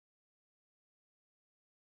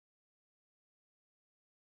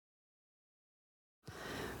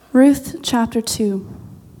Ruth chapter 2.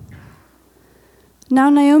 Now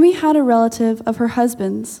Naomi had a relative of her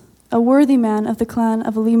husband's, a worthy man of the clan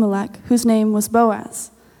of Elimelech, whose name was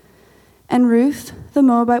Boaz. And Ruth, the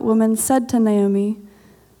Moabite woman, said to Naomi,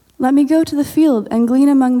 "Let me go to the field and glean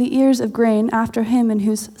among the ears of grain after him in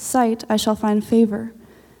whose sight I shall find favor."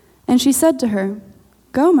 And she said to her,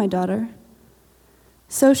 "Go, my daughter."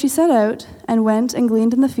 So she set out and went and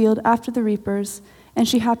gleaned in the field after the reapers, and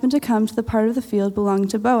she happened to come to the part of the field belonging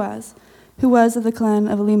to Boaz, who was of the clan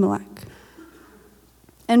of Elimelech.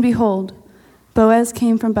 And behold, Boaz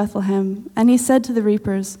came from Bethlehem, and he said to the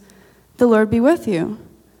reapers, "The Lord be with you."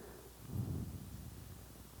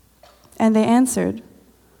 And they answered,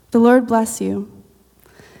 "The Lord bless you."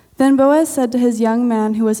 Then Boaz said to his young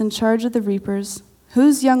man who was in charge of the reapers,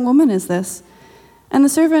 "Whose young woman is this?" And the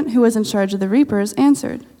servant who was in charge of the reapers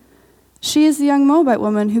answered, "She is the young Moabite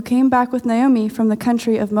woman who came back with Naomi from the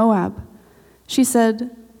country of Moab." She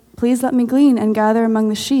said, "Please let me glean and gather among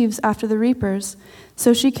the sheaves after the reapers."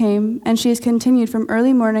 So she came, and she has continued from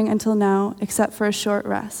early morning until now, except for a short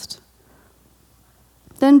rest.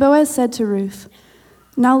 Then Boaz said to Ruth,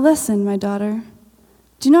 "Now listen, my daughter.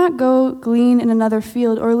 Do not go glean in another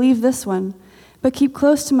field or leave this one, but keep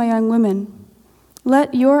close to my young women.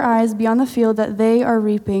 Let your eyes be on the field that they are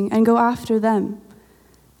reaping, and go after them.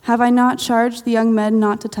 Have I not charged the young men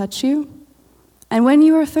not to touch you? And when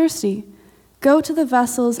you are thirsty, go to the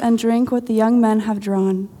vessels and drink what the young men have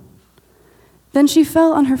drawn." Then she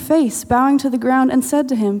fell on her face, bowing to the ground, and said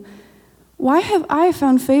to him, "Why have I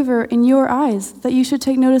found favor in your eyes, that you should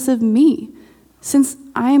take notice of me, since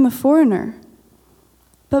I am a foreigner?"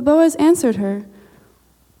 But Boaz answered her,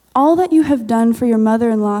 "All that you have done for your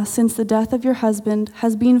mother-in-law since the death of your husband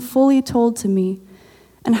has been fully told to me,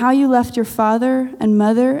 and how you left your father and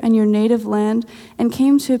mother and your native land and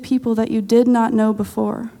came to a people that you did not know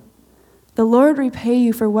before. The Lord repay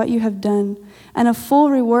you for what you have done, and a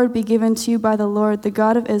full reward be given to you by the Lord, the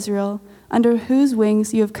God of Israel, under whose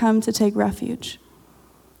wings you have come to take refuge."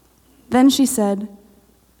 Then she said,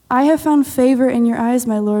 "I have found favor in your eyes,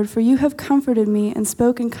 my Lord, for you have comforted me and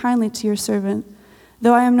spoken kindly to your servant,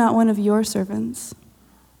 though I am not one of your servants."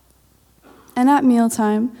 And at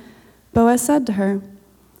mealtime, Boaz said to her,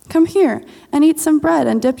 "Come here and eat some bread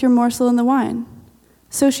and dip your morsel in the wine."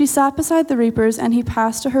 So she sat beside the reapers, and he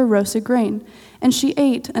passed to her roasted grain, and she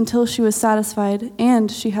ate until she was satisfied,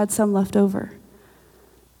 and she had some left over.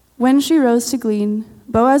 When she rose to glean,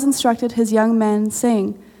 Boaz instructed his young men,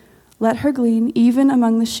 saying, "Let her glean even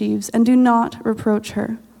among the sheaves, and do not reproach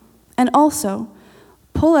her. And also,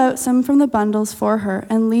 pull out some from the bundles for her,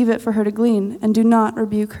 and leave it for her to glean, and do not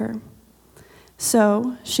rebuke her."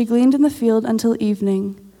 So she gleaned in the field until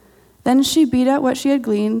evening. Then she beat out what she had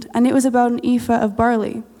gleaned, and it was about an ephah of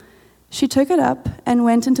barley. She took it up and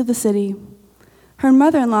went into the city. Her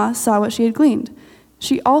mother-in-law saw what she had gleaned.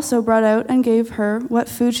 She also brought out and gave her what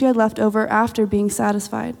food she had left over after being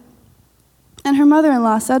satisfied. And her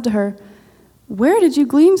mother-in-law said to her, "Where did you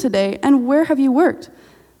glean today, and where have you worked?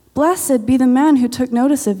 Blessed be the man who took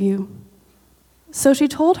notice of you." So she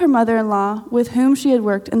told her mother-in-law with whom she had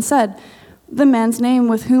worked and said, "The man's name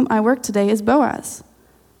with whom I work today is Boaz."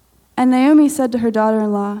 And Naomi said to her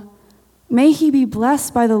daughter-in-law, "May he be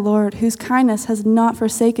blessed by the Lord, whose kindness has not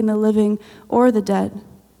forsaken the living or the dead."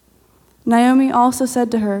 Naomi also said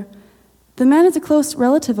to her, "The man is a close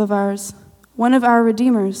relative of ours, one of our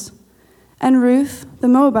redeemers." And Ruth, the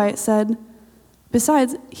Moabite, said,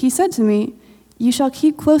 "Besides, he said to me, 'You shall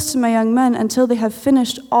keep close to my young men until they have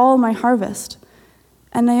finished all my harvest.'"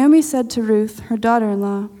 And Naomi said to Ruth, her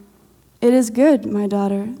daughter-in-law, "It is good, my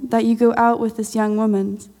daughter, that you go out with his young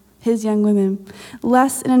women,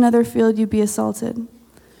 lest in another field you be assaulted."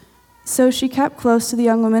 So she kept close to the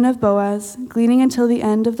young women of Boaz, gleaning until the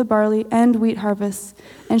end of the barley and wheat harvests,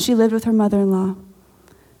 and she lived with her mother-in-law.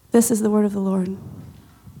 This is the word of the Lord.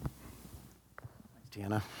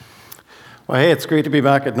 Deanna. Well, hey, it's great to be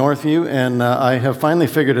back at Northview, and I have finally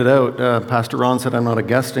figured it out. Pastor Ron said I'm not a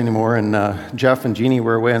guest anymore, and Jeff and Jeannie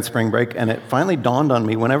were away on spring break, and it finally dawned on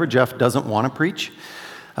me, whenever Jeff doesn't want to preach,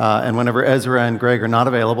 and whenever Ezra and Greg are not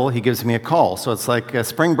available, he gives me a call. So it's like a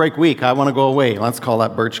spring break week. I want to go away. Let's call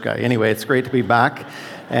that Birch guy. Anyway, it's great to be back.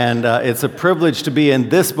 And it's a privilege to be in.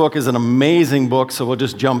 This book is an amazing book, so we'll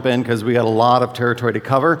just jump in because we got a lot of territory to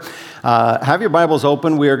cover. Have your Bibles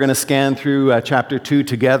open. We are going to scan through chapter 2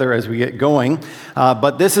 together as we get going.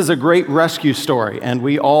 But this is a great rescue story, and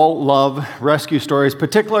we all love rescue stories,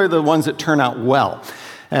 particularly the ones that turn out well.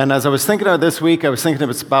 And as I was thinking of this week, I was thinking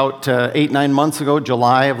it's about 8-9 months ago,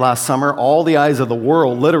 July of last summer, all the eyes of the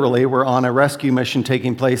world literally were on a rescue mission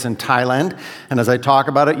taking place in Thailand. And as I talk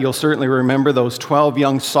about it, you'll certainly remember those 12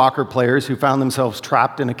 young soccer players who found themselves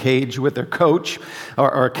trapped in a cage with their coach,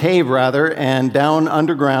 or a cave rather, and down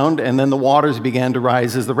underground, and then the waters began to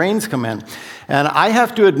rise as the rains come in. And I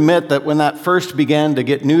have to admit that when that first began to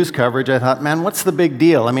get news coverage, I thought, man, what's the big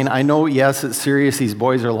deal? I mean, I know, yes, it's serious, these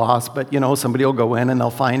boys are lost, but, somebody will go in and they'll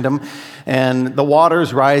find them. And the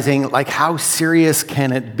water's rising, like, how serious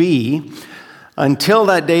can it be? Until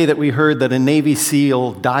that day that we heard that a Navy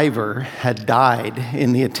SEAL diver had died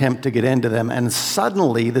in the attempt to get into them. And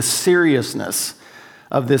suddenly, the seriousness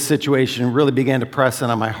of this situation really began to press in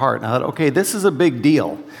on my heart. And I thought, okay, this is a big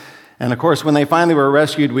deal. And of course, when they finally were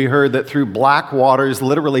rescued, we heard that through black waters,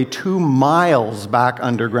 literally 2 miles back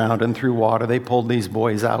underground and through water, they pulled these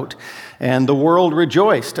boys out. And the world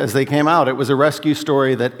rejoiced as they came out. It was a rescue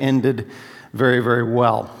story that ended very, very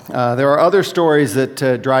well. There are other stories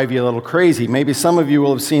that drive you a little crazy. Maybe some of you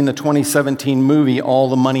will have seen the 2017 movie, All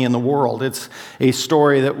the Money in the World. It's a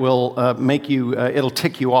story that will it'll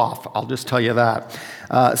tick you off, I'll just tell you that.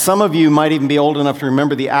 Some of you might even be old enough to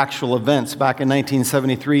remember the actual events. Back in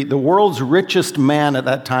 1973, the world's richest man at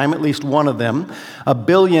that time, at least one of them, a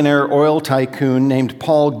billionaire oil tycoon named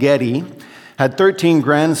Paul Getty, had 13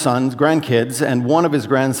 grandkids, and one of his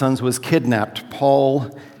grandsons was kidnapped,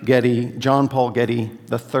 John Paul Getty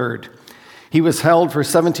III. He was held for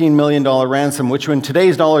 $17 million ransom, which in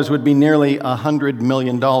today's dollars would be nearly $100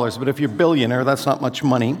 million. But if you're a billionaire, that's not much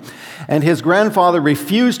money. And his grandfather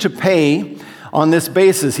refused to pay on this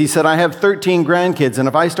basis. He said, I have 13 grandkids, and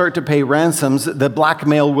if I start to pay ransoms, the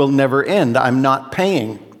blackmail will never end. I'm not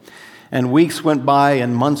paying. And weeks went by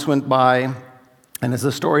and months went by. And as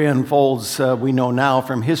the story unfolds, we know now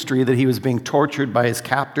from history that he was being tortured by his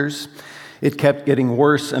captors. It kept getting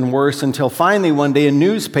worse and worse until finally one day a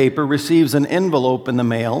newspaper receives an envelope in the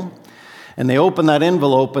mail. And they open that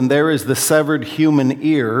envelope, and there is the severed human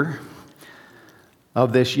ear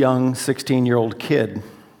of this young 16-year-old kid.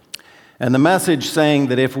 And the message saying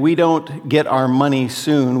that if we don't get our money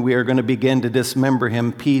soon, we are going to begin to dismember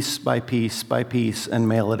him piece by piece by piece and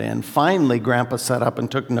mail it in. Finally, Grandpa sat up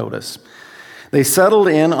and took notice. They settled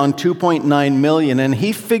in on $2.9 million, and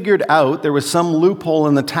he figured out there was some loophole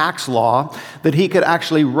in the tax law that he could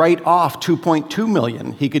actually write off $2.2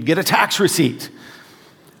 million. He could get a tax receipt.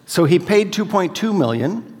 So he paid $2.2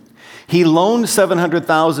 million. He loaned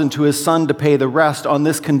 $700,000 to his son to pay the rest on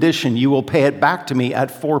this condition: you will pay it back to me at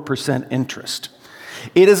 4% interest.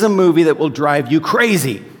 It is a movie that will drive you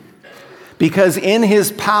crazy because in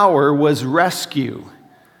his power was rescue,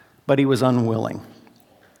 but he was unwilling.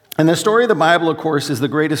 And the story of the Bible, of course, is the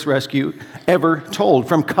greatest rescue ever told.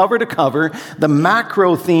 From cover to cover, the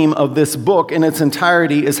macro theme of this book in its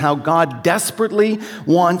entirety is how God desperately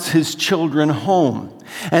wants his children home,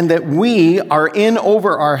 and that we are in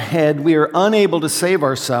over our head, we are unable to save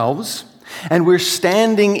ourselves, and we're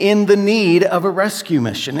standing in the need of a rescue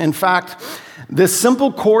mission. In fact, this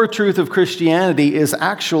simple core truth of Christianity is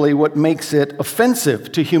actually what makes it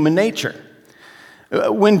offensive to human nature.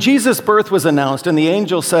 When Jesus' birth was announced and the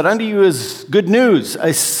angel said, unto you is good news,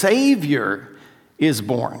 a Savior is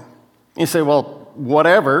born. You say, well,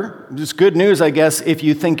 whatever, it's good news, I guess, if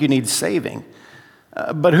you think you need saving.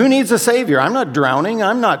 But who needs a Savior? I'm not drowning,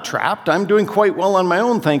 I'm not trapped, I'm doing quite well on my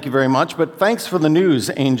own, thank you very much, but thanks for the news,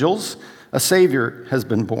 angels. A Savior has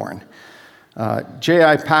been born.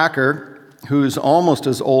 J.I. Packer, who's almost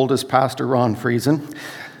as old as Pastor Ron Friesen,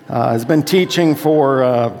 he's been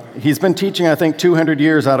teaching, I think, 200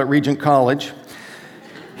 years out at Regent College.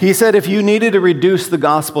 He said if you needed to reduce the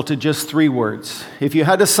gospel to just 3 words, if you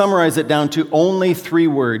had to summarize it down to only 3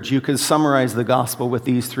 words, you could summarize the gospel with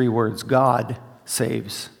these 3 words: God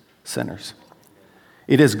saves sinners.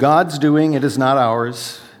 It is God's doing, it is not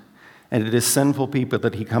ours, and it is sinful people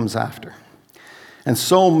that he comes after. And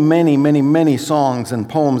so many, many, many songs and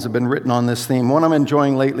poems have been written on this theme. One I'm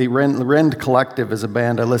enjoying lately, Rend Collective is a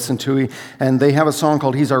band I listen to, and they have a song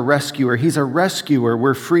called He's Our Rescuer. He's our rescuer.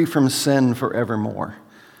 We're free from sin forevermore.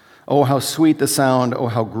 Oh, how sweet the sound. Oh,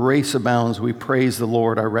 how grace abounds. We praise the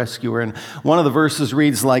Lord, our rescuer. And one of the verses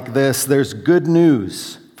reads like this: there's good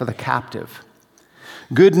news for the captive,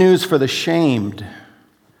 good news for the shamed,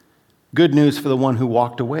 good news for the one who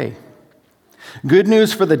walked away, good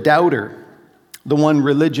news for the doubter, the one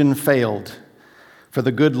religion failed, for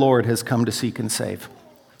the good Lord has come to seek and save.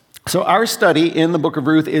 So our study in the book of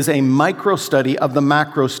Ruth is a micro study of the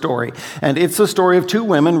macro story. And it's the story of two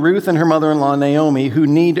women, Ruth and her mother-in-law, Naomi, who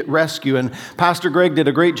need rescue. And Pastor Greg did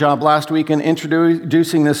a great job last week in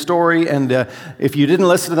introducing this story. And if you didn't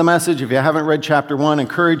listen to the message, if you haven't read chapter 1, I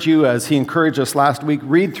encourage you, as he encouraged us last week,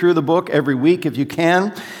 read through the book every week if you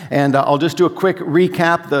can. And I'll just do a quick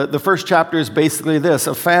recap. The first chapter is basically this: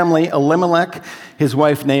 a family, Elimelech, his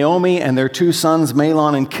wife Naomi, and their two sons,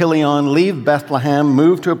 Mahlon and Chilion, leave Bethlehem,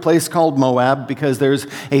 move to a place called Moab because there's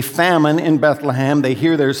a famine in Bethlehem. They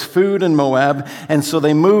hear there's food in Moab, and so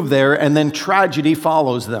they move there, and then tragedy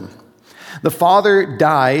follows them. The father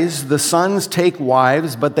dies, the sons take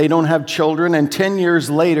wives, but they don't have children, and 10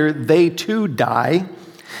 years later, they too die.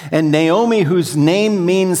 And Naomi, whose name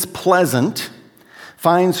means pleasant,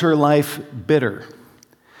 finds her life bitter.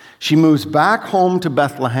 She moves back home to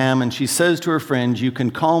Bethlehem, and she says to her friends, "You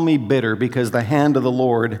can call me bitter because the hand of the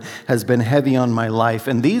Lord has been heavy on my life."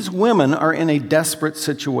 And these women are in a desperate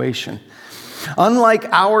situation. Unlike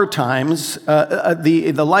our times,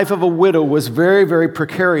 the life of a widow was very, very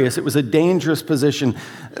precarious. It was a dangerous position,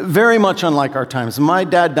 very much unlike our times. My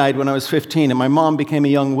dad died when I was 15, and my mom became a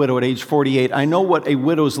young widow at age 48. I know what a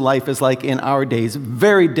widow's life is like in our days,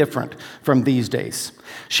 very different from these days.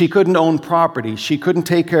 She couldn't own property. She couldn't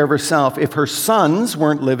take care of herself. If her sons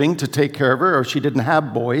weren't living to take care of her, or she didn't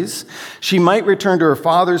have boys, she might return to her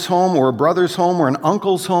father's home, or a brother's home, or an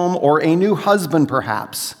uncle's home, or a new husband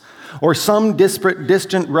perhaps, or some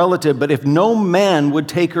distant relative. But if no man would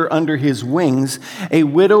take her under his wings, a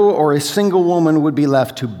widow or a single woman would be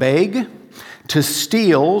left to beg, to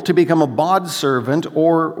steal, to become a bondservant,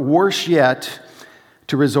 or worse yet,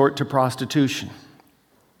 to resort to prostitution.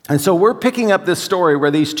 And so we're picking up this story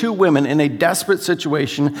where these two women in a desperate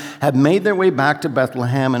situation have made their way back to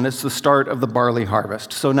Bethlehem, and it's the start of the barley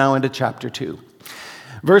harvest. So now into chapter 2.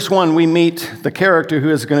 Verse 1, we meet the character who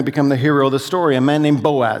is going to become the hero of the story, a man named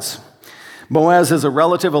Boaz. Boaz is a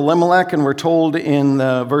relative of Elimelech, and we're told in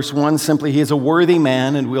verse 1 simply he is a worthy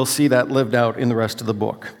man, and we'll see that lived out in the rest of the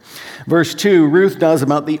book. Verse 2, Ruth does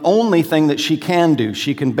about the only thing that she can do.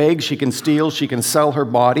 She can beg, she can steal, she can sell her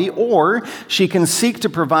body, or she can seek to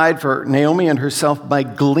provide for Naomi and herself by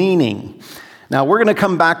gleaning. Now, we're going to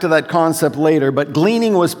come back to that concept later, but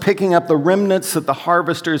gleaning was picking up the remnants that the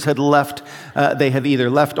harvesters had left. They had either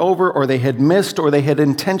left over, or they had missed, or they had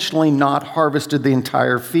intentionally not harvested the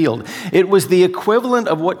entire field. It was the equivalent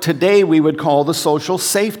of what today we would call the social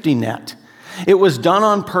safety net. It was done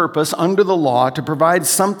on purpose under the law to provide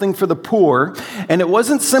something for the poor, and it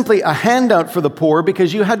wasn't simply a handout for the poor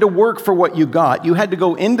because you had to work for what you got. You had to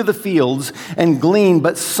go into the fields and glean,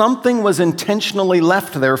 but something was intentionally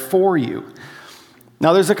left there for you.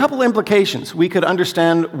 Now, there's a couple implications. We could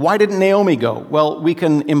understand, why didn't Naomi go? Well, we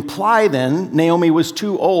can imply then Naomi was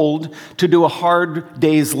too old to do a hard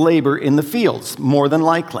day's labor in the fields, more than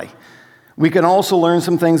likely. We can also learn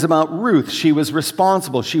some things about Ruth. She was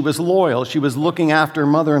responsible, she was loyal, she was looking after her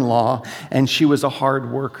mother-in-law, and she was a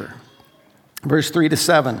hard worker. Verse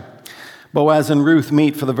 3-7, Boaz and Ruth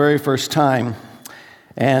meet for the very first time,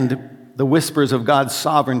 and the whispers of God's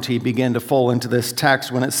sovereignty begin to fall into this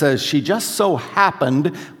text when it says, she just so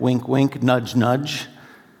happened, wink, wink, nudge, nudge,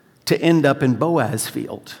 to end up in Boaz's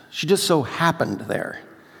field. She just so happened there.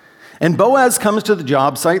 And Boaz comes to the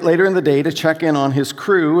job site later in the day to check in on his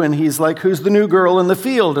crew, and he's like, who's the new girl in the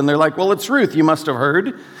field? And they're like, well, it's Ruth, you must have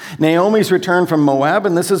heard. Naomi's returned from Moab,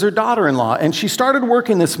 and this is her daughter-in-law. And she started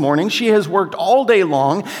working this morning. She has worked all day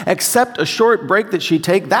long, except a short break that she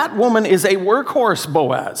takes. That woman is a workhorse,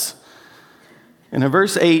 Boaz. And in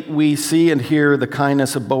verse 8, we see and hear the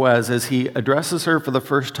kindness of Boaz as he addresses her for the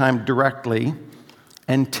first time directly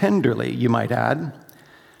and tenderly, you might add,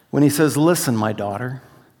 when he says, listen, my daughter.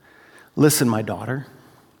 Listen, my daughter.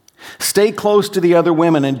 Stay close to the other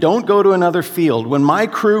women and don't go to another field. When my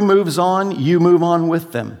crew moves on, you move on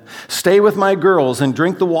with them. Stay with my girls and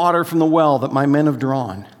drink the water from the well that my men have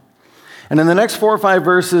drawn. And in the next 4 or 5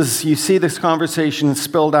 verses, you see this conversation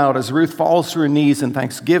spilled out as Ruth falls to her knees in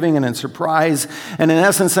thanksgiving and in surprise, and in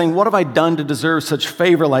essence saying, what have I done to deserve such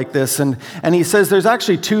favor like this? And he says there's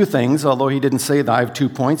actually 2 things, although he didn't say that I have 2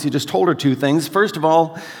 points. He just told her 2 things. First of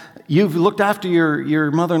all, you've looked after your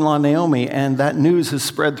mother-in-law Naomi, and that news has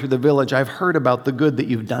spread through the village. I've heard about the good that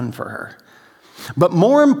you've done for her. But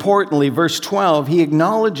more importantly, verse 12, he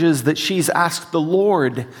acknowledges that she's asked the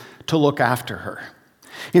Lord to look after her.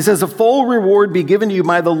 He says, a full reward be given to you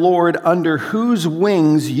by the Lord, under whose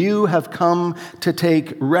wings you have come to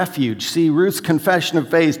take refuge. See, Ruth's confession of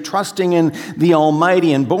faith, trusting in the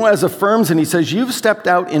Almighty. And Boaz affirms, and he says, you've stepped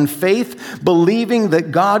out in faith, believing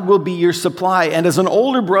that God will be your supply. And as an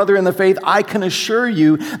older brother in the faith, I can assure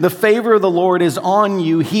you the favor of the Lord is on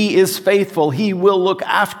you. He is faithful. He will look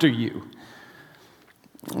after you.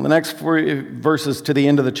 The next 4 verses to the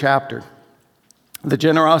end of the chapter. The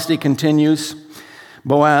generosity continues.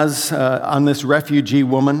 Boaz, on this refugee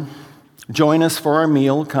woman, join us for our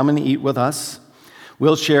meal, come and eat with us.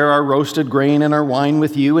 We'll share our roasted grain and our wine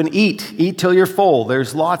with you, and eat till you're full.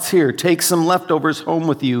 There's lots here. Take some leftovers home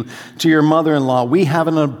with you to your mother-in-law. We have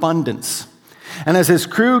an abundance. And as his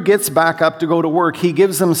crew gets back up to go to work, he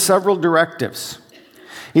gives them several directives.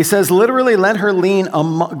 He says, literally, let her glean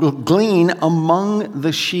among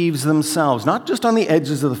the sheaves themselves, not just on the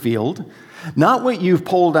edges of the field, not what you've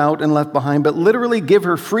pulled out and left behind, but literally give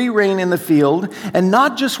her free rein in the field, and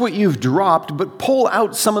not just what you've dropped, but pull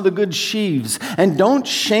out some of the good sheaves. And don't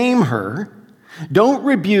shame her, don't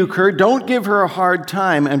rebuke her, don't give her a hard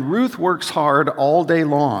time. And Ruth works hard all day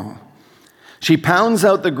long. She pounds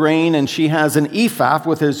out the grain, and she has an ephah,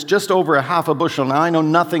 with his just over a half a bushel. Now, I know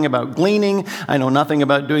nothing about gleaning. I know nothing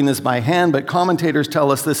about doing this by hand, but commentators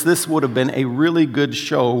tell us this would have been a really good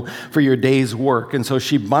show for your day's work. And so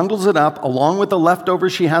she bundles it up along with the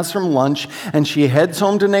leftovers she has from lunch, and she heads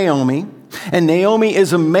home to Naomi. And Naomi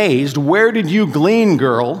is amazed. Where did you glean,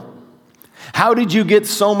 girl? How did you get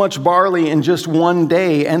so much barley in just one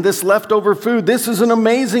day? And this leftover food, this is an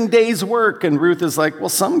amazing day's work. And Ruth is like, well,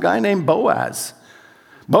 some guy named Boaz.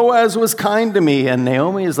 Boaz was kind to me. And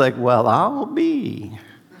Naomi is like, well, I'll be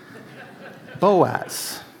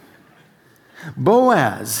Boaz.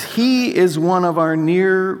 Boaz, he is one of our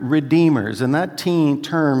near redeemers. And that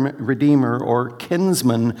term redeemer or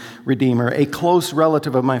kinsman redeemer, a close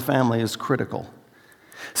relative of my family, is critical.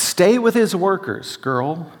 Stay with his workers,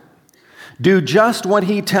 girl. Do just what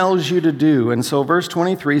he tells you to do. And so verse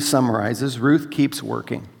 23 summarizes, Ruth keeps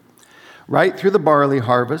working. Right through the barley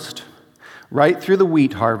harvest, right through the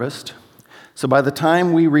wheat harvest. So by the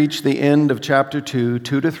time we reach the end of chapter 2,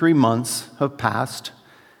 2 to 3 months have passed,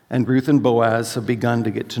 and Ruth and Boaz have begun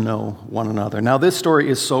to get to know one another. Now, this story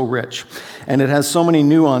is so rich, and it has so many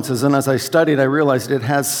nuances, and as I studied, I realized it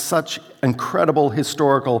has such incredible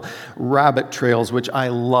historical rabbit trails, which I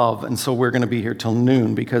love, and so we're going to be here till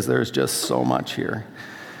noon because there's just so much here.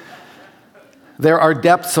 There are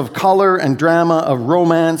depths of color and drama, of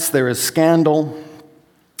romance. There is scandal.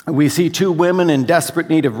 We see two women in desperate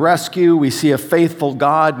need of rescue. We see a faithful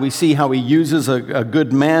God. We see how he uses a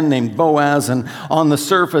good man named Boaz. And on the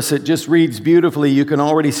surface, it just reads beautifully. You can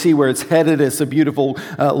already see where it's headed. It's a beautiful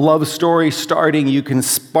love story starting. You can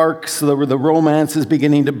spark the romance is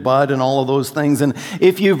beginning to bud and all of those things. And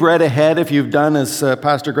if you've read ahead, if you've done as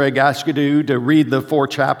Pastor Greg asked you to read the 4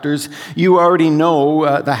 chapters, you already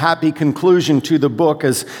know the happy conclusion to the book,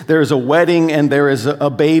 as there is a wedding and there is a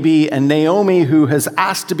baby. And Naomi, who has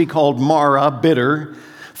asked to be called Mara, bitter,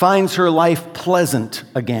 finds her life pleasant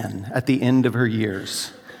again at the end of her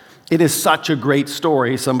years. It is such a great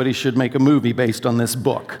story. Somebody should make a movie based on this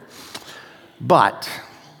book. But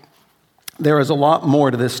there is a lot more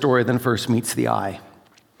to this story than first meets the eye.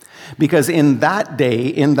 Because in that day,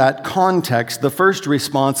 in that context, the first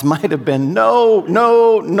response might have been, no,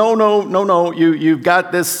 you've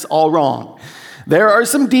got this all wrong. There are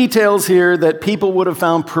some details here that people would have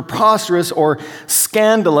found preposterous or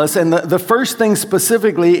scandalous, and the first thing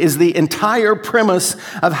specifically is the entire premise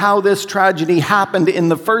of how this tragedy happened in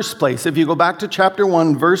the first place. If you go back to chapter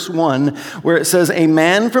 1, verse 1, where it says, a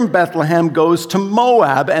man from Bethlehem goes to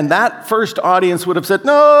Moab, and that first audience would have said,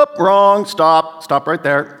 nope, wrong, stop right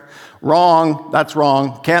there. Wrong, that's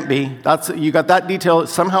wrong, can't be. You got that detail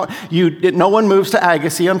somehow. No one moves to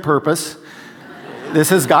Agassiz on purpose. This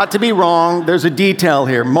has got to be wrong. There's a detail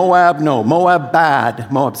here. Moab, no. Moab, bad.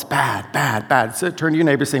 Moab's bad. So turn to your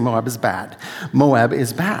neighbor and say, Moab is bad. Moab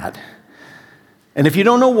is bad. And if you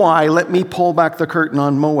don't know why, let me pull back the curtain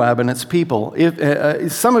on Moab and its people.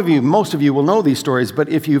 Most of you will know these stories, but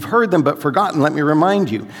if you've heard them but forgotten, let me remind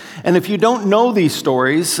you. And if you don't know these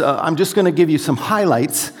stories, I'm just going to give you some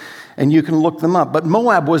highlights, and you can look them up. But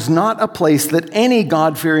Moab was not a place that any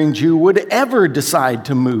God-fearing Jew would ever decide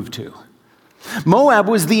to move to. Moab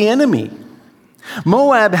was the enemy.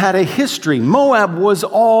 Moab had a history. Moab was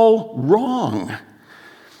all wrong. Let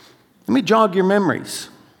me jog your memories.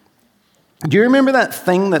 Do you remember that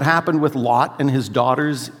thing that happened with Lot and his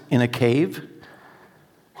daughters in a cave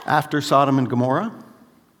after Sodom and Gomorrah?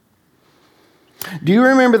 Do you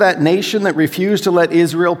remember that nation that refused to let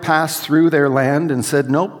Israel pass through their land and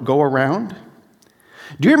said, nope, go around?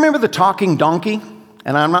 Do you remember the talking donkey?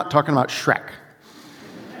 And I'm not talking about Shrek.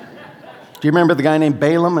 Do you remember the guy named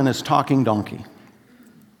Balaam and his talking donkey?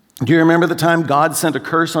 Do you remember the time God sent a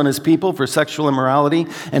curse on his people for sexual immorality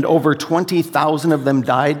and over 20,000 of them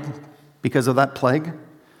died because of that plague?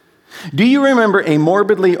 Do you remember a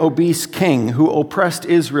morbidly obese king who oppressed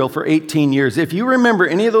Israel for 18 years? If you remember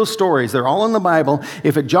any of those stories, they're all in the Bible.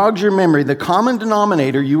 If it jogs your memory, the common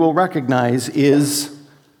denominator you will recognize is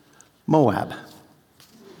Moab.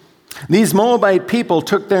 These Moabite people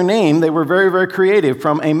took their name, they were very, very creative,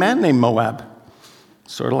 from a man named Moab.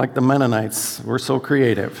 Sort of like the Mennonites, we're so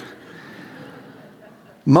creative.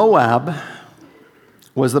 Moab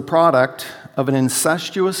was the product of an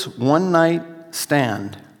incestuous one-night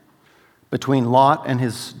stand between Lot and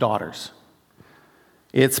his daughters.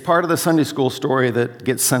 It's part of the Sunday school story that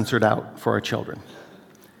gets censored out for our children.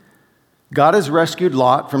 God has rescued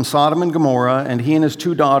Lot from Sodom and Gomorrah, and he and his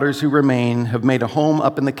 2 daughters who remain have made a home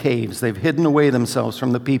up in the caves. They've hidden away themselves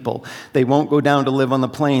from the people. They won't go down to live on the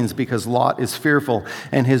plains because Lot is fearful.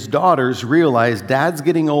 And his daughters realize Dad's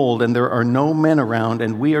getting old and there are no men around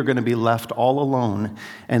and we are going to be left all alone.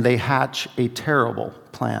 And they hatch a terrible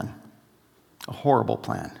plan, a horrible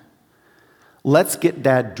plan. Let's get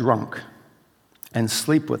Dad drunk and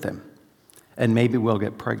sleep with him, and maybe we'll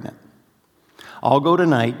get pregnant. I'll go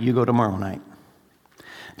tonight, you go tomorrow night.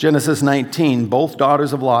 Genesis 19, both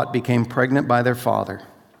daughters of Lot became pregnant by their father.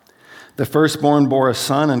 The firstborn bore a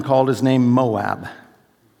son and called his name Moab.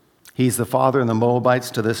 He's the father of the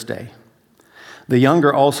Moabites to this day. The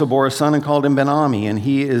younger also bore a son and called him Ben-Ami, and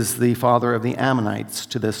he is the father of the Ammonites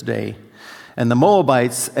to this day. And the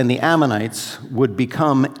Moabites and the Ammonites would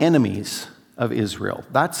become enemies of Israel.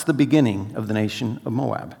 That's the beginning of the nation of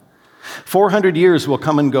Moab. 400 years will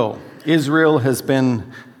come and go. Israel has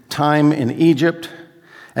been time in Egypt,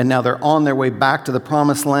 and now they're on their way back to the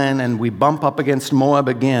Promised Land, and we bump up against Moab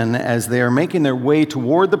again as they are making their way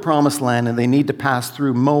toward the Promised Land, and they need to pass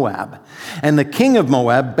through Moab. And the king of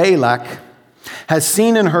Moab, Balak, has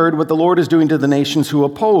seen and heard what the Lord is doing to the nations who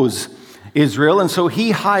oppose Israel, and so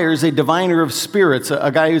he hires a diviner of spirits,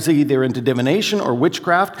 a guy who's either into divination or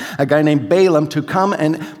witchcraft, a guy named Balaam, to come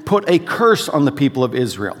and put a curse on the people of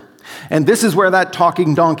Israel. And this is where that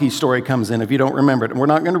talking donkey story comes in, if you don't remember it. And we're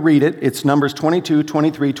not going to read it. It's Numbers 22,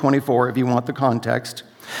 23, 24, if you want the context.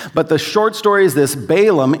 But the short story is this: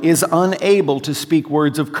 Balaam is unable to speak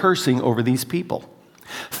words of cursing over these people.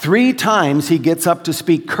 3 times he gets up to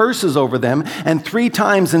speak curses over them, and 3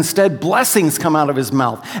 times instead blessings come out of his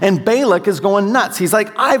mouth. And Balak is going nuts. He's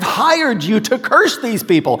like, I've hired you to curse these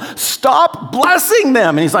people. Stop blessing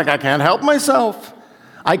them. And he's like, I can't help myself.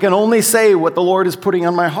 I can only say what the Lord is putting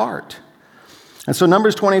on my heart. And so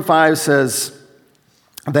Numbers 25 says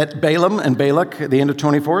that Balaam and Balak, at the end of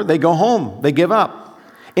 24, they go home. They give up.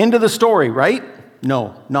 End of the story, right?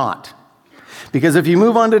 No, not. Because if you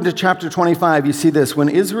move on into chapter 25, you see this. When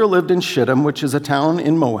Israel lived in Shittim, which is a town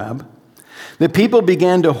in Moab, the people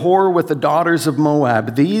began to whore with the daughters of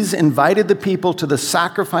Moab. These invited the people to the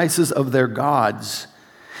sacrifices of their gods.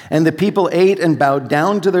 And the people ate and bowed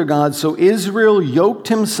down to their gods. So Israel yoked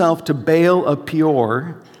himself to Baal of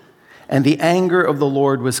Peor, and the anger of the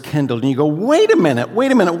Lord was kindled. And you go, wait a minute,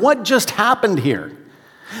 what just happened here?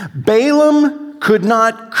 Balaam could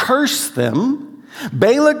not curse them.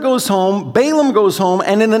 Balak goes home, Balaam goes home,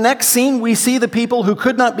 and in the next scene we see the people who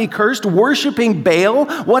could not be cursed worshiping Baal.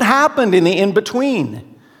 What happened in the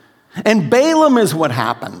in-between? And Balaam is what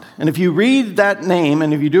happened. And if you read that name,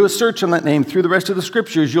 and if you do a search on that name through the rest of the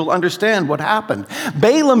scriptures, you'll understand what happened.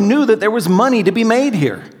 Balaam knew that there was money to be made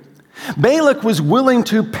here. Balak was willing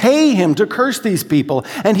to pay him to curse these people,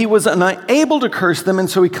 and he was unable to curse them, and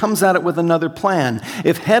so he comes at it with another plan.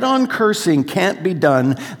 If head-on cursing can't be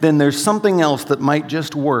done, then there's something else that might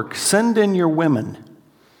just work. Send in your women.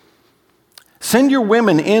 Send your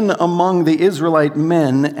women in among the Israelite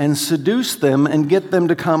men and seduce them and get them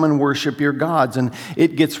to come and worship your gods. And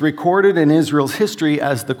it gets recorded in Israel's history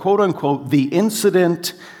as the quote-unquote, the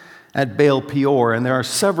incident at Baal Peor. And there are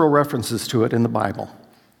several references to it in the Bible.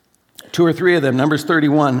 2 or 3 of them. Numbers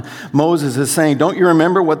 31, Moses is saying, don't you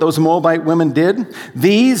remember what those Moabite women did?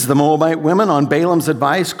 These, the Moabite women, on Balaam's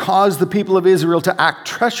advice, caused the people of Israel to act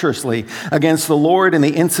treacherously against the Lord in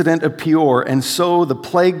the incident of Peor. And so the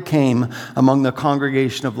plague came among the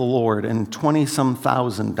congregation of the Lord, and 20-some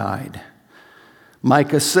thousand died.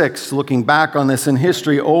 Micah 6, looking back on this in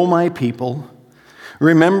history, O my people,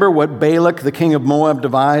 remember what Balak, the king of Moab,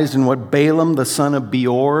 devised and what Balaam, the son of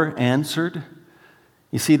Beor, answered.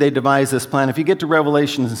 You see, they devised this plan. If you get to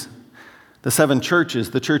Revelations, the 7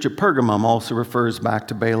 churches, the church at Pergamum also refers back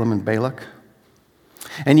to Balaam and Balak.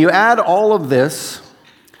 And you add all of this,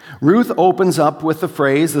 Ruth opens up with the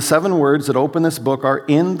phrase, the 7 words that open this book are,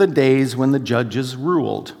 "in the days when the judges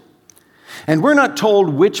ruled." And we're not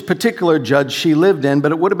told which particular judge she lived in,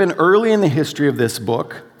 but it would have been early in the history of this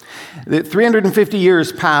book. 350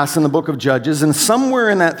 years pass in the book of Judges, and somewhere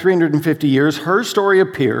in that 350 years, her story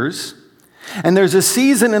appears. And there's a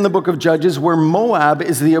season in the book of Judges where Moab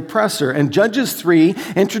is the oppressor. And Judges 3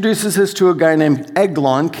 introduces us to a guy named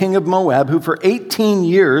Eglon, king of Moab, who for 18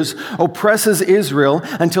 years oppresses Israel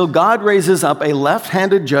until God raises up a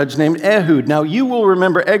left-handed judge named Ehud. Now, you will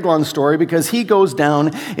remember Eglon's story because he goes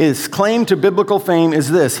down, his claim to biblical fame is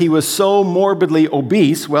this: he was so morbidly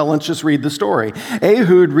obese. Well, let's just read the story.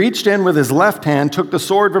 Ehud reached in with his left hand, took the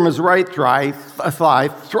sword from his right thigh,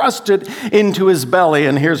 thrust it into his belly,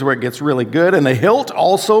 and here's where it gets really good. And the hilt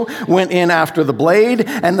also went in after the blade,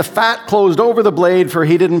 and the fat closed over the blade, for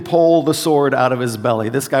he didn't pull the sword out of his belly.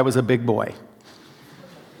 This guy was a big boy.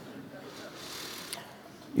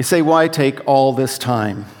 You say, why take all this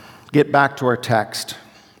time? Get back to our text.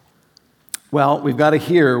 Well, we've got to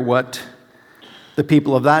hear what the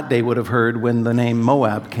people of that day would have heard when the name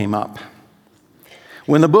Moab came up.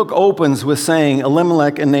 When the book opens with saying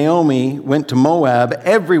Elimelech and Naomi went to Moab,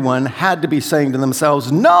 everyone had to be saying to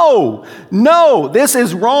themselves, no, this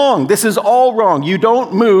is wrong. This is all wrong. You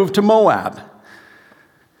don't move to Moab.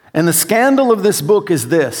 And the scandal of this book is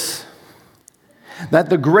this: that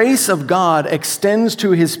the grace of God extends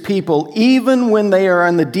to his people even when they are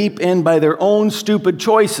on the deep end by their own stupid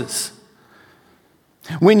choices.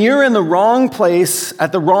 When you're in the wrong place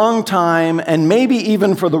at the wrong time, and maybe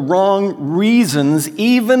even for the wrong reasons,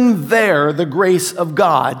 even there, the grace of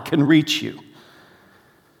God can reach you.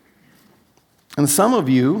 And some of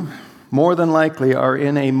you, more than likely, are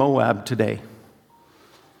in a Moab today.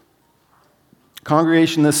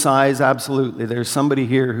 Congregation this size, absolutely. There's somebody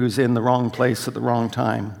here who's in the wrong place at the wrong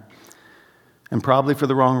time, and probably for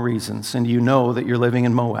the wrong reasons, and you know that you're living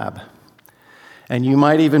in Moab. And you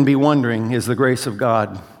might even be wondering, is the grace of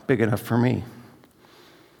God big enough for me?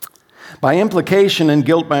 By implication and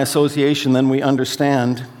guilt by association, then we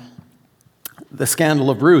understand the scandal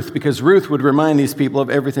of Ruth, because Ruth would remind these people of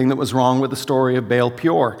everything that was wrong with the story of Baal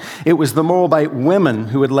Peor. It was the Moabite women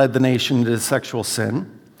who had led the nation into sexual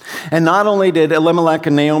sin. And not only did Elimelech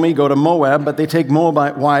and Naomi go to Moab, but they take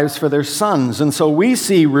Moabite wives for their sons. And so we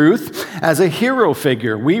see Ruth as a hero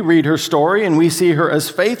figure. We read her story and we see her as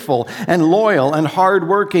faithful and loyal and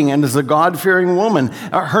hardworking and as a God-fearing woman.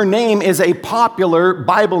 Her name is a popular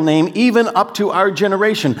Bible name even up to our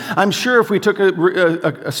generation. I'm sure if we took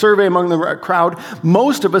a survey among the crowd,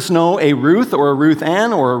 most of us know a Ruth or a Ruth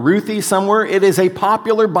Ann or a Ruthie somewhere. It is a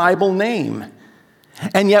popular Bible name.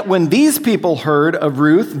 And yet when these people heard of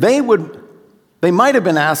Ruth, they might have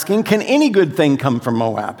been asking, can any good thing come from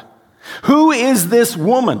Moab? Who is this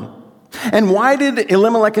woman? And why did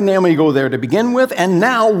Elimelech and Naomi go there to begin with? And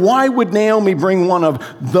now, why would Naomi bring one of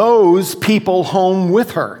those people home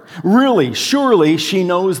with her? Really, surely she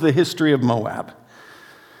knows the history of Moab.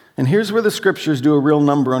 And here's where the scriptures do a real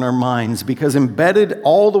number on our minds, because embedded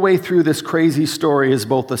all the way through this crazy story is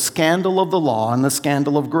both the scandal of the law and the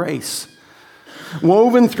scandal of grace.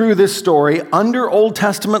 Woven through this story, under Old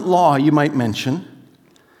Testament law, you might mention,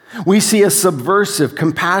 we see a subversive,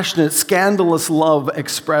 compassionate, scandalous love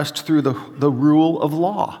expressed through the rule of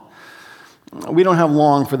law. We don't have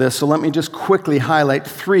long for this, so let me just quickly highlight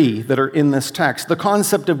 3 that are in this text. The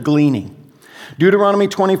concept of gleaning. Deuteronomy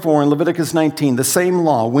 24 and Leviticus 19, the same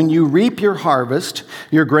law. When you reap your harvest,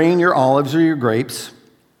 your grain, your olives, or your grapes,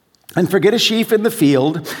 and forget a sheaf in the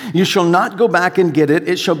field, you shall not go back and get it.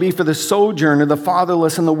 It shall be for the sojourner, the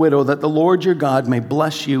fatherless, and the widow, that the Lord your God may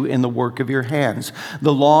bless you in the work of your hands.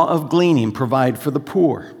 The law of gleaning, provide for the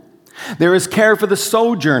poor. There is care for the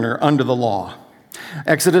sojourner under the law.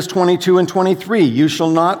 Exodus 22 and 23, you shall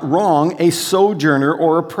not wrong a sojourner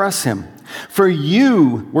or oppress him. For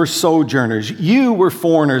you were sojourners, you were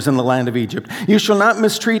foreigners in the land of Egypt. You shall not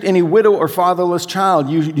mistreat any widow or fatherless child.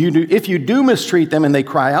 If you do mistreat them and they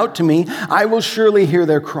cry out to me, I will surely hear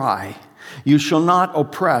their cry. You shall not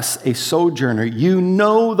oppress a sojourner. You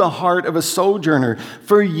know the heart of a sojourner,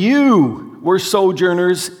 for you were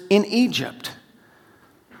sojourners in Egypt.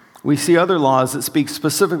 We see other laws that speak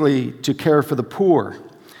specifically to care for the poor.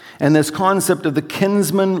 And this concept of the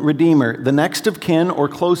kinsman redeemer, the next of kin or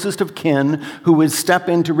closest of kin who would step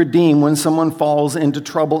in to redeem when someone falls into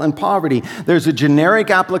trouble and poverty. There's a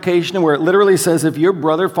generic application where it literally says if your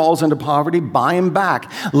brother falls into poverty, buy him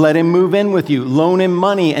back. Let him move in with you. Loan him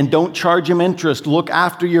money and don't charge him interest. Look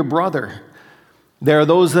after your brother. There are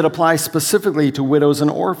those that apply specifically to widows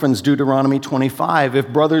and orphans, Deuteronomy 25. If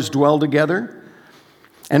brothers dwell together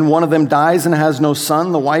and one of them dies and has no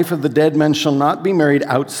son, the wife of the dead man shall not be married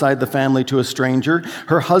outside the family to a stranger.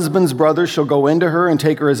 Her husband's brother shall go into her and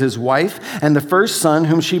take her as his wife, and the first son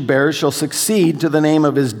whom she bears shall succeed to the name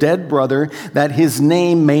of his dead brother, that his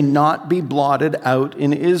name may not be blotted out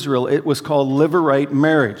in Israel. It was called Levirate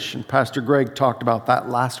marriage, and Pastor Greg talked about that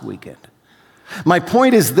last weekend. My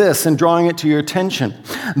point is this, in drawing it to your attention.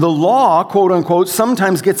 The law, quote unquote,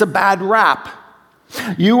 sometimes gets a bad rap.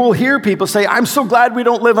 You will hear people say, I'm so glad we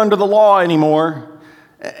don't live under the law anymore.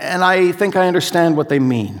 And I think I understand what they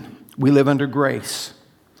mean. We live under grace.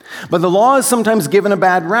 But the law is sometimes given a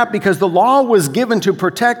bad rap because the law was given to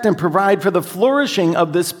protect and provide for the flourishing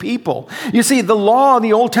of this people. You see, the law,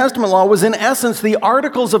 the Old Testament law, was in essence the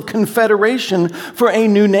Articles of Confederation for a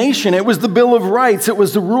new nation. It was the Bill of Rights. It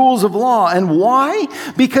was the rules of law. And why?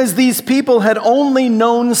 Because these people had only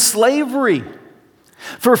known slavery.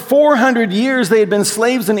 For 400 years, they had been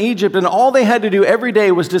slaves in Egypt, and all they had to do every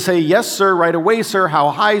day was to say, yes, sir, right away, sir, how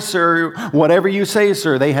high, sir, whatever you say,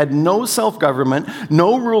 sir. They had no self-government,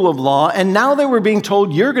 no rule of law, and now they were being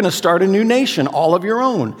told, you're going to start a new nation, all of your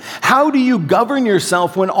own. How do you govern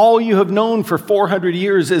yourself when all you have known for 400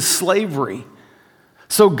 years is slavery?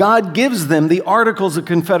 So God gives them the Articles of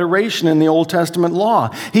Confederation in the Old Testament law.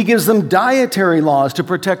 He gives them dietary laws to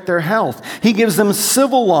protect their health. He gives them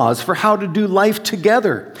civil laws for how to do life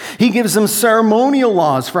together. He gives them ceremonial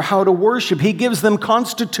laws for how to worship. He gives them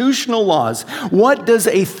constitutional laws. What does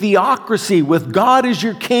a theocracy with God as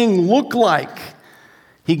your king look like?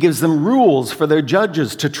 He gives them rules for their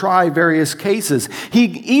judges to try various cases. He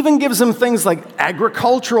even gives them things like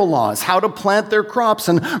agricultural laws, how to plant their crops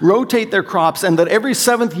and rotate their crops, and that every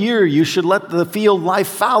 7th year you should let the field lie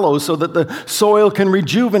fallow so that the soil can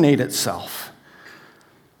rejuvenate itself.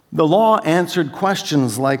 The law answered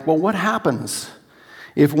questions like, well, what happens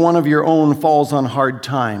if one of your own falls on hard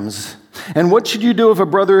times? And what should you do if a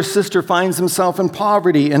brother or sister finds himself in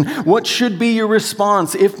poverty? And what should be your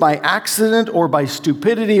response if by accident or by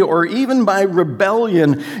stupidity or even by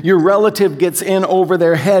rebellion your relative gets in over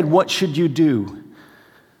their head? What should you do?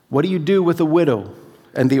 What do you do with the widow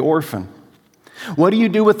and the orphan? What do you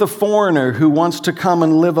do with the foreigner who wants to come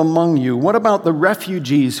and live among you? What about the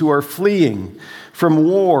refugees who are fleeing from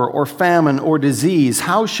war or famine or disease?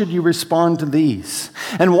 How should you respond to these?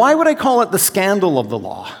 And why would I call it the scandal of the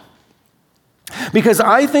law? Because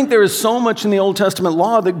I think there is so much in the Old Testament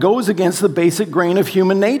law that goes against the basic grain of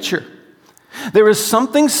human nature. There is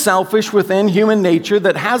something selfish within human nature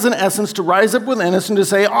that has an essence to rise up within us and to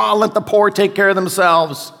say, oh, let the poor take care of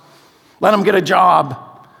themselves. Let them get a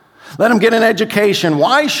job. Let them get an education.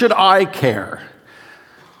 Why should I care?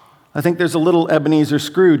 I think there's a little Ebenezer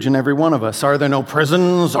Scrooge in every one of us. Are there no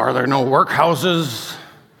prisons? Are there no workhouses?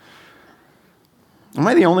 Am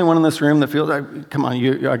I the only one in this room that feels, come on,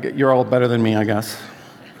 you're all better than me, I guess.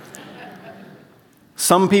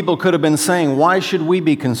 Some people could have been saying, why should we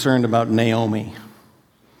be concerned about Naomi?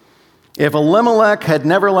 If Elimelech had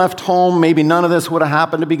never left home, maybe none of this would have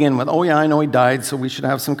happened to begin with. Oh yeah, I know he died, so we should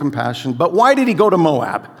have some compassion. But why did he go to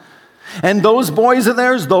Moab? And those boys of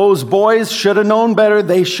theirs, those boys should have known better.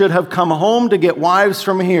 They should have come home to get wives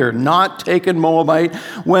from here, not taken Moabite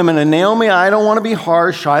women. And Naomi, I don't want to be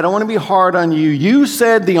harsh. I don't want to be hard on you. You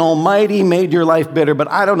said the Almighty made your life bitter, but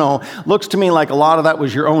I don't know. Looks to me like a lot of that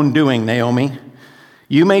was your own doing, Naomi.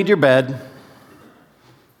 You made your bed.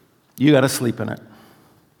 You got to sleep in it.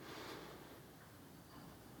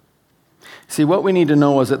 See, what we need to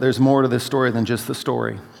know is that there's more to this story than just the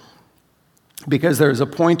story. Because there's a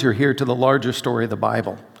pointer here to the larger story of the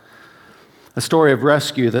Bible. A story of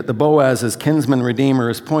rescue that the Boaz as kinsman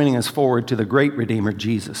redeemer is pointing us forward to the great redeemer,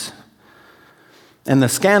 Jesus. And the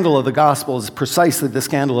scandal of the gospel is precisely the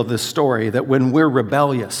scandal of this story, that when we're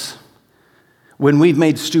rebellious, when we've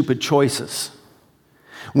made stupid choices,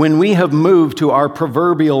 when we have moved to our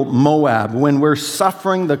proverbial Moab, when we're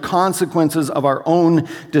suffering the consequences of our own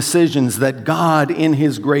decisions, that God in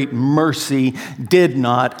his great mercy did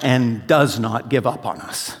not and does not give up on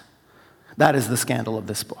us. That is the scandal of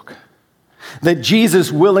this book. That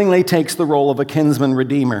Jesus willingly takes the role of a kinsman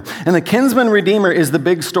redeemer. And the kinsman redeemer is the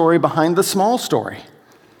big story behind the small story.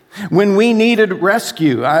 When we needed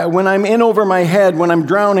rescue, when I'm in over my head, when I'm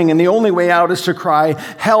drowning, and the only way out is to cry,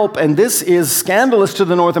 help. And this is scandalous to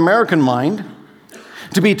the North American mind.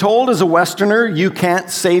 To be told as a Westerner, you can't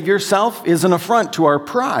save yourself, is an affront to our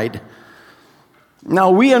pride.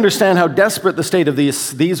 Now, we understand how desperate the state of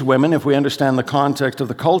these women, if we understand the context of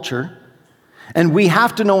the culture. And we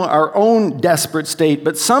have to know our own desperate state,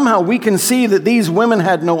 but somehow we can see that these women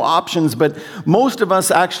had no options, but most of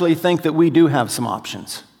us actually think that we do have some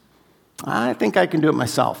options. I think I can do it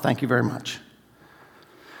myself. Thank you very much.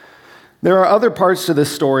 There are other parts to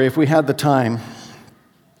this story, if we had the time.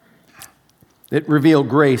 It revealed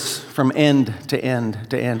grace from end to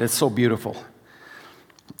end to end. It's so beautiful.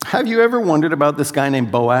 Have you ever wondered about this guy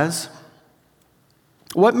named Boaz?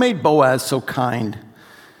 What made Boaz so kind,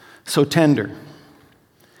 so tender?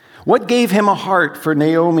 What gave him a heart for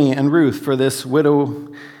Naomi and Ruth, for this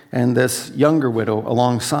widow and this younger widow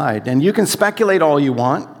alongside? And you can speculate all you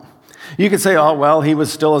want. You could say, oh, well, he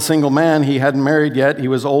was still a single man. He hadn't married yet. He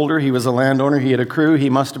was older. He was a landowner. He had a crew. He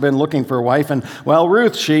must have been looking for a wife. And, well,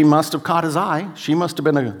 Ruth, she must have caught his eye. She must have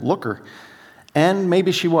been a looker. And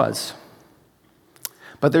maybe she was.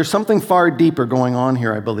 But there's something far deeper going on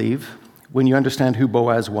here, I believe, when you understand who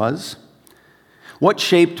Boaz was. What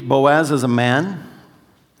shaped Boaz as a man?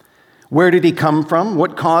 Where did he come from?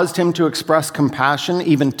 What caused him to express compassion,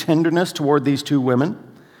 even tenderness toward these two women?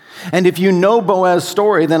 And if you know Boaz's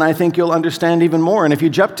story, then I think you'll understand even more. And if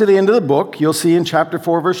you jump to the end of the book, you'll see in chapter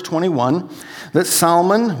 4, verse 21, that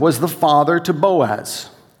Salmon was the father to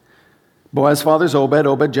Boaz. Boaz's father's Obed,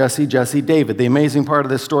 Obed, Jesse, Jesse, David. The amazing part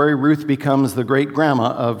of this story, Ruth becomes the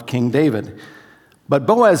great-grandma of King David. But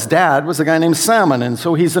Boaz's dad was a guy named Salmon, and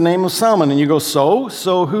so he's the name of Salmon. And you go, so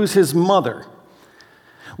who's his mother?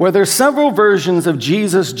 Well, there's several versions of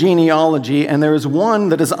Jesus' genealogy, and there is one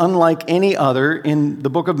that is unlike any other in the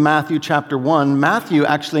book of Matthew chapter 1. Matthew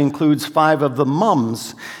actually includes 5 of the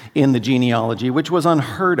mums in the genealogy, which was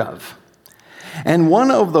unheard of. And one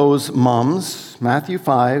of those mums, Matthew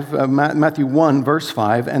 1, verse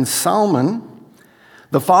 5, and Salmon,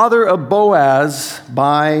 the father of Boaz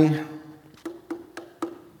by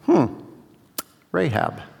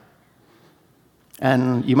Rahab.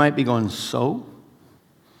 And you might be going, so?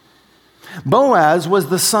 Boaz was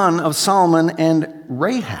the son of Salmon and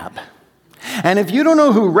Rahab. And if you don't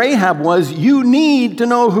know who Rahab was, you need to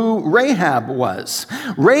know who Rahab was.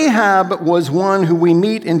 Rahab was one who we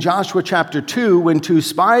meet in Joshua chapter 2 when 2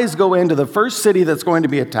 spies go into the first city that's going to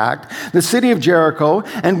be attacked, the city of Jericho,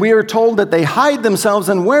 and we are told that they hide themselves,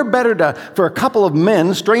 and where better for a couple of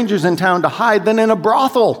men, strangers in town, to hide than in a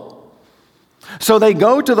brothel. So they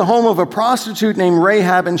go to the home of a prostitute named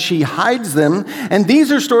Rahab, and she hides them. And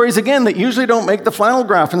these are stories, again, that usually don't make the flannel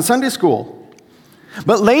graph in Sunday school.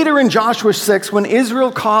 But later in Joshua 6, when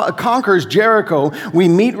Israel conquers Jericho, we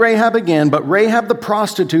meet Rahab again, but Rahab the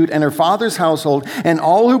prostitute and her father's household and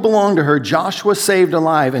all who belong to her, Joshua saved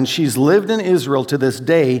alive, and she's lived in Israel to this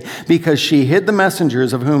day because she hid the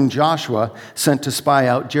messengers of whom Joshua sent to spy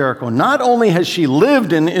out Jericho. Not only has she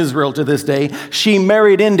lived in Israel to this day, she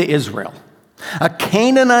married into Israel. A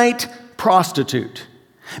Canaanite prostitute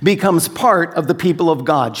becomes part of the people of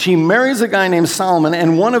God. She marries a guy named Salmon,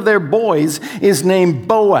 and one of their boys is named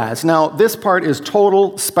Boaz. Now, this part is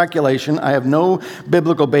total speculation. I have no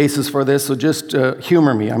biblical basis for this, so just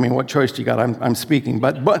humor me. I mean, what choice do you got? I'm speaking.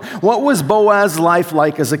 But what was Boaz's life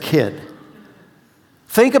like as a kid?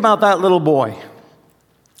 Think about that little boy,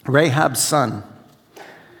 Rahab's son.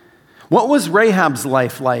 What was Rahab's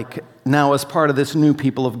life like now as part of this new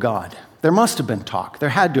people of God? There must have been talk. There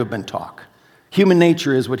had to have been talk. Human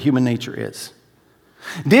nature is what human nature is.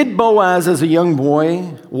 Did Boaz, as a young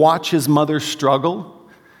boy, watch his mother struggle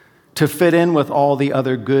to fit in with all the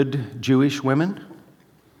other good Jewish women?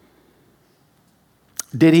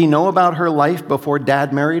 Did he know about her life before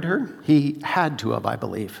Dad married her? He had to have, I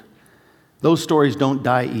believe. Those stories don't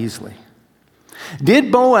die easily.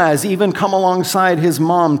 Did Boaz even come alongside his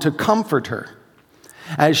mom to comfort her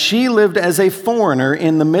as she lived as a foreigner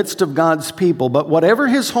in the midst of God's people? But whatever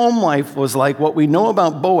his home life was like, what we know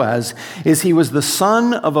about Boaz is he was the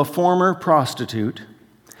son of a former prostitute.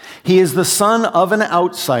 He is the son of an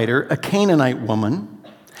outsider, a Canaanite woman.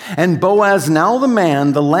 And Boaz, now the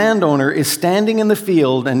man, the landowner, is standing in the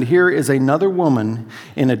field, and here is another woman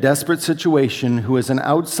in a desperate situation who is an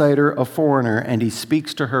outsider, a foreigner, and he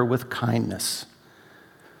speaks to her with kindness.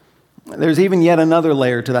 There's even yet another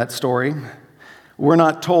layer to that story. We're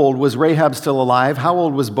not told, was Rahab still alive? How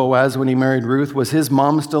old was Boaz when he married Ruth? Was his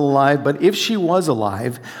mom still alive? But if she was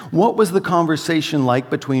alive, what was the conversation like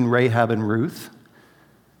between Rahab and Ruth?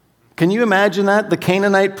 Can you imagine that? The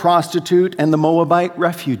Canaanite prostitute and the Moabite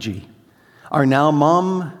refugee are now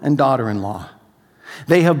mom and daughter-in-law.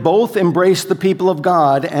 They have both embraced the people of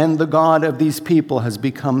God, and the God of these people has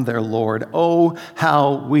become their Lord. Oh,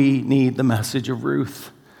 how we need the message of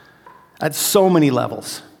Ruth at so many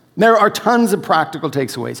levels. There are tons of practical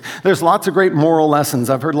takeaways. There's lots of great moral lessons.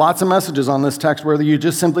 I've heard lots of messages on this text where you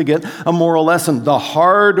just simply get a moral lesson. The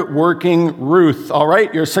hard-working Ruth. All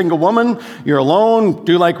right, you're a single woman, you're alone,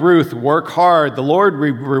 do like Ruth, work hard. The Lord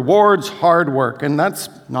rewards hard work, and that's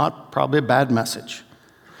not probably a bad message.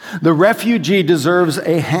 The refugee deserves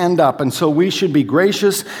a hand up, and so we should be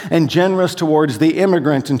gracious and generous towards the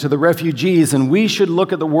immigrant and to the refugees, and we should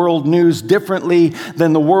look at the world news differently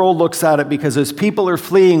than the world looks at it, because as people are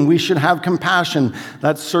fleeing, we should have compassion.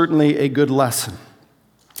 That's certainly a good lesson.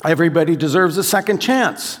 Everybody deserves a second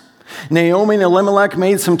chance. Naomi and Elimelech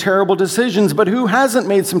made some terrible decisions, but who hasn't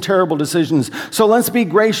made some terrible decisions? So let's be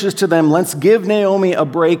gracious to them. Let's give Naomi a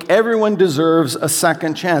break. Everyone deserves a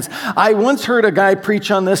second chance. I once heard a guy preach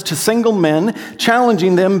on this to single men,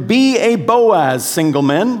 challenging them, be a Boaz, single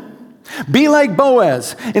men. Be like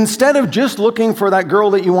Boaz. Instead of just looking for that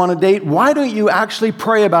girl that you want to date, why don't you actually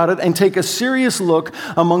pray about it and take a serious look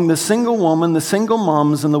among the single woman, the single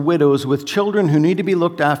moms, and the widows with children who need to be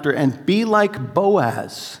looked after, and be like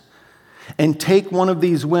Boaz. And take one of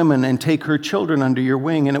these women and take her children under your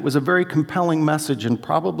wing. And it was a very compelling message and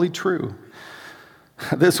probably true.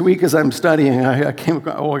 This week as I'm studying, I came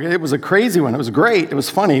across, it was a crazy one. It was great. It was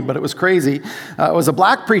funny, but it was crazy. It was a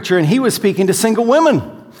black preacher, and he was speaking to single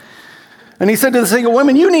women. And he said to the single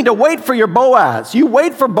women, you need to wait for your Boaz. You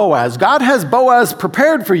wait for Boaz. God has Boaz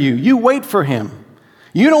prepared for you. You wait for him.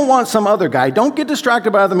 You don't want some other guy. Don't get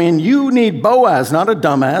distracted by other men. You need Boaz, not a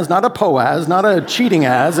dumbass, not a Poaz, not a cheating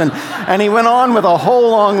ass. And he went on with a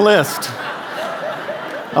whole long list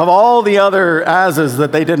of all the other asses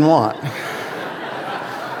that they didn't want.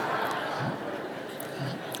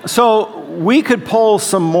 So we could pull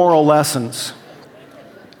some moral lessons.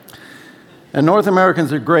 And North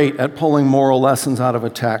Americans are great at pulling moral lessons out of a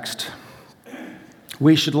text.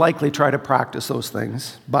 We should likely try to practice those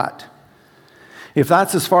things, but if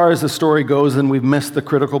that's as far as the story goes, then we've missed the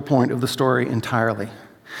critical point of the story entirely.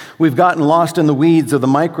 We've gotten lost in the weeds of the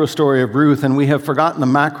micro story of Ruth, and we have forgotten the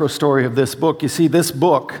macro story of this book. You see, this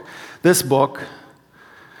book,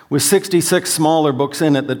 with 66 smaller books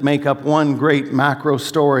in it that make up one great macro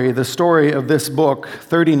story, the story of this book,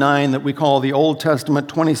 39 that we call the Old Testament,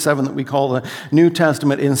 27 that we call the New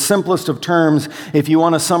Testament, in simplest of terms, if you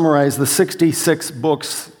want to summarize the 66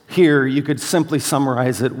 books here, you could simply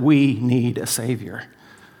summarize it, we need a Savior.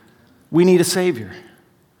 We need a Savior.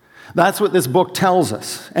 That's what this book tells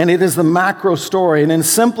us. And it is the macro story. And in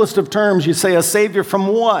simplest of terms, you say, a Savior from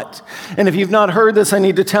what? And if you've not heard this, I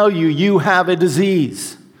need to tell you, you have a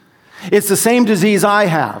disease. It's the same disease I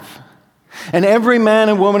have. And every man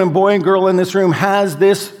and woman and boy and girl in this room has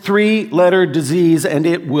this 3-letter disease, and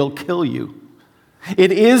it will kill you.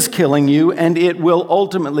 It is killing you, and it will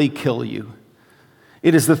ultimately kill you.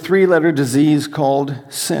 It is the 3-letter disease called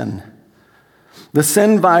sin. The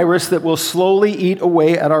sin virus that will slowly eat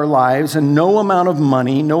away at our lives, and no amount of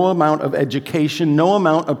money, no amount of education, no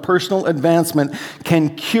amount of personal advancement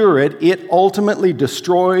can cure it. It ultimately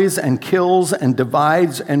destroys and kills and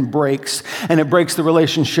divides and breaks. And it breaks the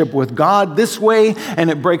relationship with God this way, and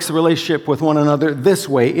it breaks the relationship with one another this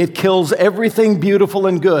way. It kills everything beautiful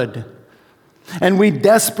and good. And we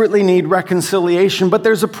desperately need reconciliation, but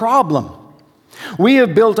there's a problem. We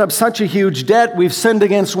have built up such a huge debt. We've sinned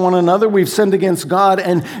against one another. We've sinned against God.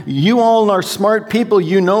 And you all are smart people.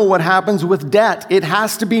 You know what happens with debt. It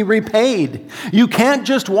has to be repaid. You can't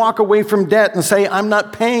just walk away from debt and say, I'm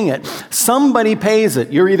not paying it. Somebody pays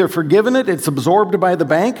it. You're either forgiven it, it's absorbed by the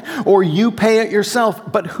bank, or you pay it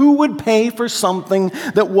yourself. But who would pay for something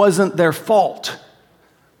that wasn't their fault?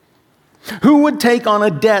 Who would take on a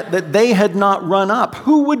debt that they had not run up?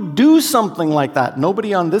 Who would do something like that?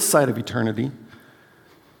 Nobody on this side of eternity.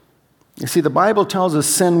 You see, the Bible tells us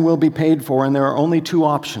sin will be paid for, and there are only 2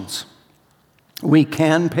 options. We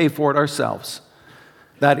can pay for it ourselves.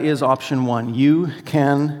 That is option 1. You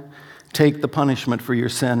can take the punishment for your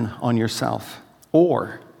sin on yourself,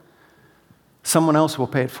 or someone else will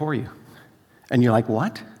pay it for you. And you're like,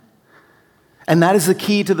 what? And that is the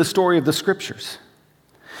key to the story of the Scriptures.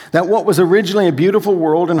 That what was originally a beautiful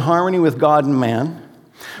world in harmony with God and man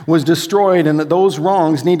was destroyed, and that those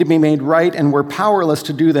wrongs need to be made right, and we're powerless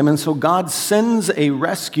to do them. And so God sends a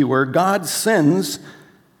rescuer. God sends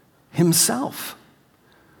himself.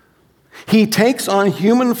 He takes on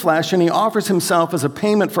human flesh, and he offers himself as a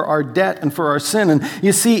payment for our debt and for our sin. And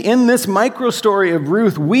you see, in this micro story of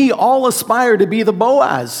Ruth, we all aspire to be the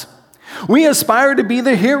Boaz. We aspire to be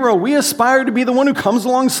the hero. We aspire to be the one who comes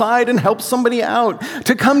alongside and helps somebody out,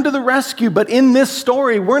 to come to the rescue. But in this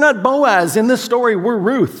story, we're not Boaz. In this story, we're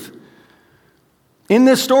Ruth. In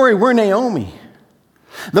this story, we're Naomi.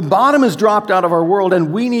 The bottom has dropped out of our world,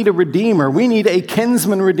 and we need a redeemer. We need a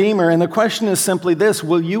kinsman redeemer. And the question is simply this: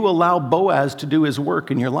 will you allow Boaz to do his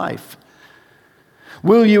work in your life?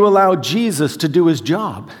 Will you allow Jesus to do his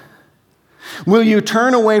job? Will you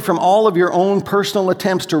turn away from all of your own personal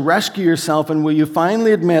attempts to rescue yourself, and will you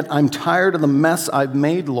finally admit, I'm tired of the mess I've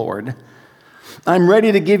made, Lord, I'm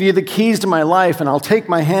ready to give you the keys to my life, and I'll take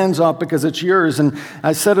my hands off because it's yours. And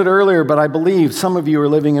I said it earlier, but I believe some of you are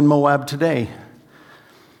living in Moab today.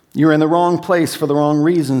 You're in the wrong place for the wrong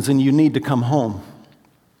reasons, and you need to come home.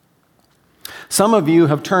 Some of you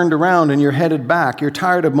have turned around and you're headed back. You're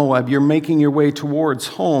tired of Moab. You're making your way towards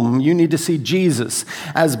home. You need to see Jesus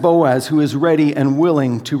as Boaz, who is ready and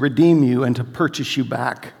willing to redeem you and to purchase you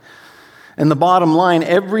back. And the bottom line,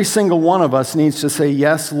 every single one of us needs to say,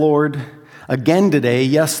 yes, Lord, again today.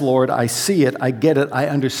 Yes, Lord, I see it. I get it. I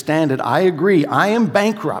understand it. I agree. I am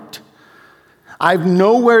bankrupt. I've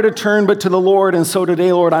nowhere to turn but to the Lord, and so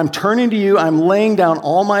today, Lord, I'm turning to you. I'm laying down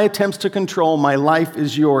all my attempts to control. My life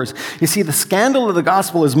is yours. You see, the scandal of the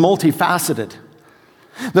gospel is multifaceted.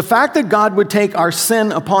 The fact that God would take our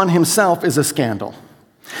sin upon himself is a scandal.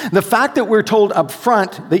 The fact that we're told up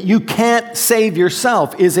front that you can't save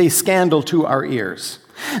yourself is a scandal to our ears.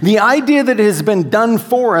 The idea that it has been done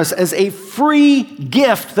for us as a free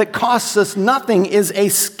gift that costs us nothing is a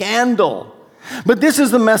scandal. But this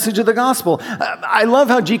is the message of the gospel. I love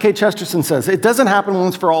how G.K. Chesterton says, it doesn't happen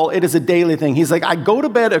once for all, it is a daily thing. He's like, I go to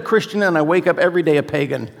bed a Christian and I wake up every day a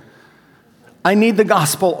pagan. I need the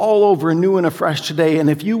gospel all over, new and afresh today. And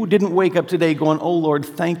if you didn't wake up today going, oh Lord,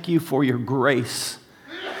 thank you for your grace.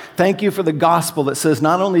 Thank you for the gospel that says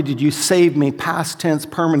not only did you save me past tense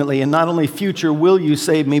permanently, and not only future will you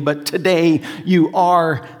save me, but today you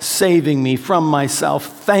are saving me from myself.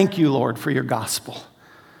 Thank you, Lord, for your gospel.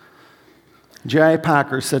 J.I.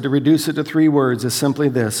 Packer said to reduce it to 3 words is simply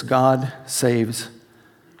this: God saves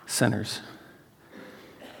sinners.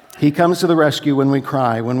 He comes to the rescue when we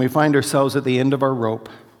cry, when we find ourselves at the end of our rope,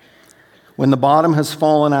 when the bottom has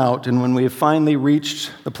fallen out, and when we have finally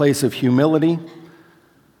reached the place of humility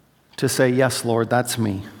to say, yes, Lord, that's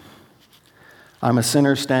me. I'm a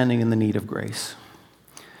sinner standing in the need of grace.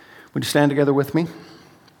 Would you stand together with me?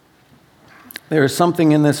 There is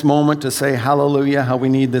something in this moment to say hallelujah, how we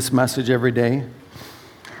need this message every day.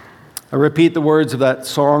 I repeat the words of that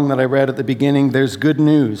song that I read at the beginning. There's good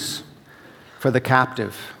news for the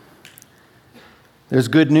captive. There's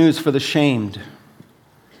good news for the shamed.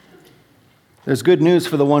 There's good news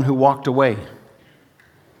for the one who walked away.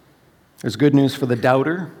 There's good news for the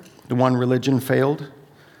doubter, the one religion failed.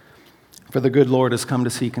 For the good Lord has come to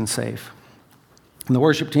seek and save. And the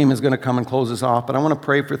worship team is going to come and close us off, but I want to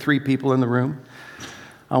pray for 3 people in the room.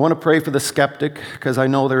 I want to pray for the skeptic, because I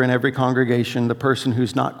know they're in every congregation, the person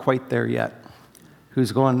who's not quite there yet,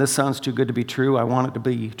 who's going, this sounds too good to be true. I want it to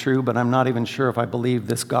be true, but I'm not even sure if I believe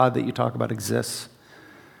this God that you talk about exists.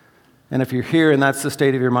 And if you're here and that's the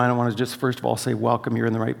state of your mind, I want to just first of all say, welcome, you're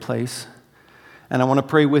in the right place. And I want to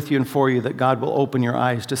pray with you and for you that God will open your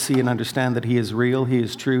eyes to see and understand that he is real, he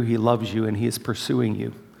is true, he loves you, and he is pursuing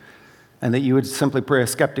you. And that you would simply pray a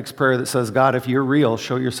skeptic's prayer that says, God, if you're real,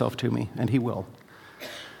 show yourself to me, and he will.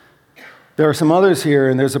 There are some others here,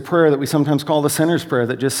 and there's a prayer that we sometimes call the sinner's prayer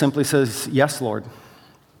that just simply says, yes, Lord.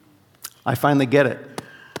 I finally get it.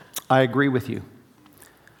 I agree with you.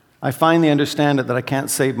 I finally understand it that I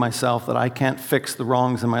can't save myself, that I can't fix the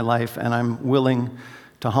wrongs in my life, and I'm willing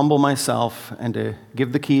to humble myself and to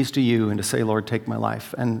give the keys to you and to say, Lord, take my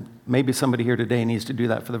life. And maybe somebody here today needs to do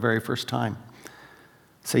that for the very first time.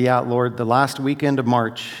 Say, yeah, Lord, the last weekend of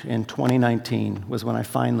March in 2019 was when I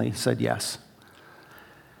finally said yes.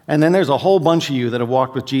 And then there's a whole bunch of you that have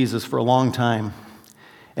walked with Jesus for a long time,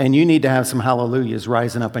 and you need to have some hallelujahs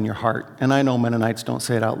rising up in your heart. And I know Mennonites don't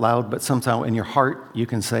say it out loud, but somehow in your heart you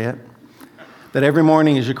can say it. That every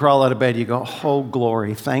morning as you crawl out of bed, you go, oh,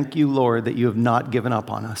 glory, thank you, Lord, that you have not given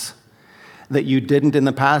up on us. That you didn't in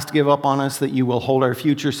the past give up on us, that you will hold our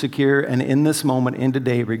future secure, and in this moment, in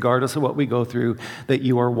today, regardless of what we go through, that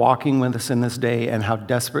you are walking with us in this day, and how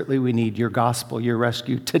desperately we need your gospel, your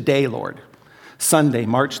rescue today, Lord. Sunday,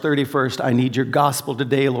 March 31st, I need your gospel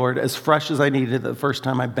today, Lord, as fresh as I needed it the first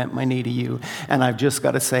time I bent my knee to you. And I've just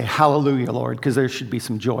got to say, hallelujah, Lord, because there should be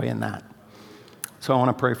some joy in that. So I want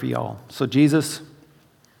to pray for y'all. So Jesus,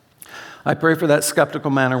 I pray for that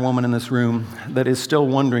skeptical man or woman in this room that is still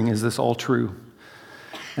wondering, is this all true?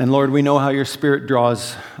 And Lord, we know how your Spirit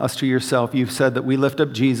draws us to yourself. You've said that we lift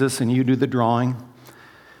up Jesus and you do the drawing.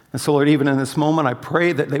 And so, Lord, even in this moment, I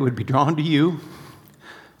pray that they would be drawn to you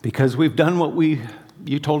because we've done what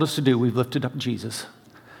you told us to do. We've lifted up Jesus.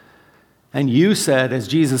 And you said, as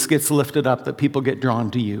Jesus gets lifted up, that people get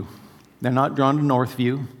drawn to you. They're not drawn to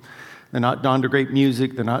Northview. They're not drawn to great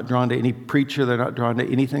music. They're not drawn to any preacher. They're not drawn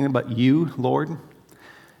to anything but you, Lord.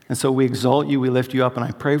 And so we exalt you, we lift you up, and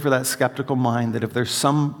I pray for that skeptical mind that if there's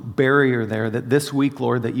some barrier there, that this week,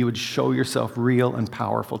 Lord, that you would show yourself real and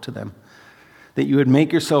powerful to them. That you would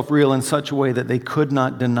make yourself real in such a way that they could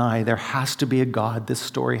not deny there has to be a God. This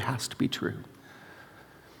story has to be true.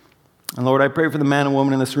 And Lord, I pray for the man and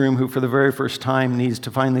woman in this room who for the very first time needs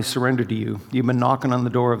to finally surrender to you. You've been knocking on the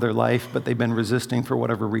door of their life, but they've been resisting for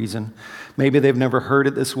whatever reason. Maybe they've never heard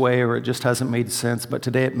it this way or it just hasn't made sense, but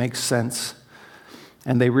today it makes sense.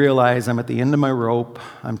 And they realize I'm at the end of my rope,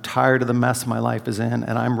 I'm tired of the mess my life is in,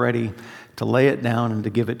 and I'm ready to lay it down and to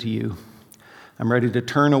give it to you. I'm ready to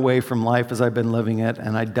turn away from life as I've been living it,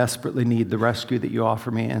 and I desperately need the rescue that you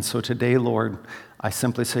offer me. And so today, Lord, I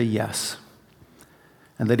simply say yes.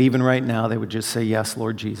 And that even right now, they would just say, yes,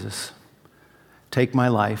 Lord Jesus. Take my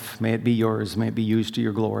life. May it be yours. May it be used to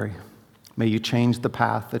your glory. May you change the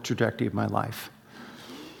path, the trajectory of my life.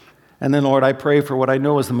 And then, Lord, I pray for what I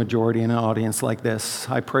know is the majority in an audience like this.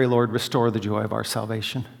 I pray, Lord, restore the joy of our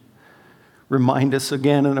salvation. Remind us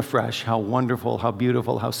again and afresh how wonderful, how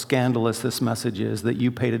beautiful, how scandalous this message is, that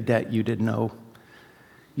you paid a debt you didn't owe.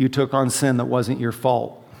 You took on sin that wasn't your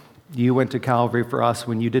fault. You went to Calvary for us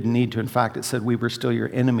when you didn't need to. In fact, it said we were still your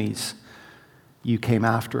enemies. You came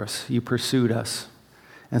after us. You pursued us.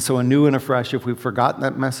 And so anew and afresh, if we've forgotten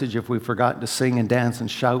that message, if we've forgotten to sing and dance and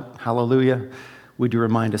shout hallelujah, would you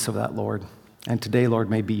remind us of that, Lord? And today, Lord,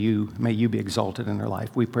 may you be exalted in our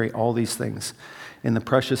life. We pray all these things in the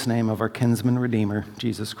precious name of our kinsman Redeemer,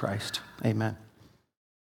 Jesus Christ. Amen.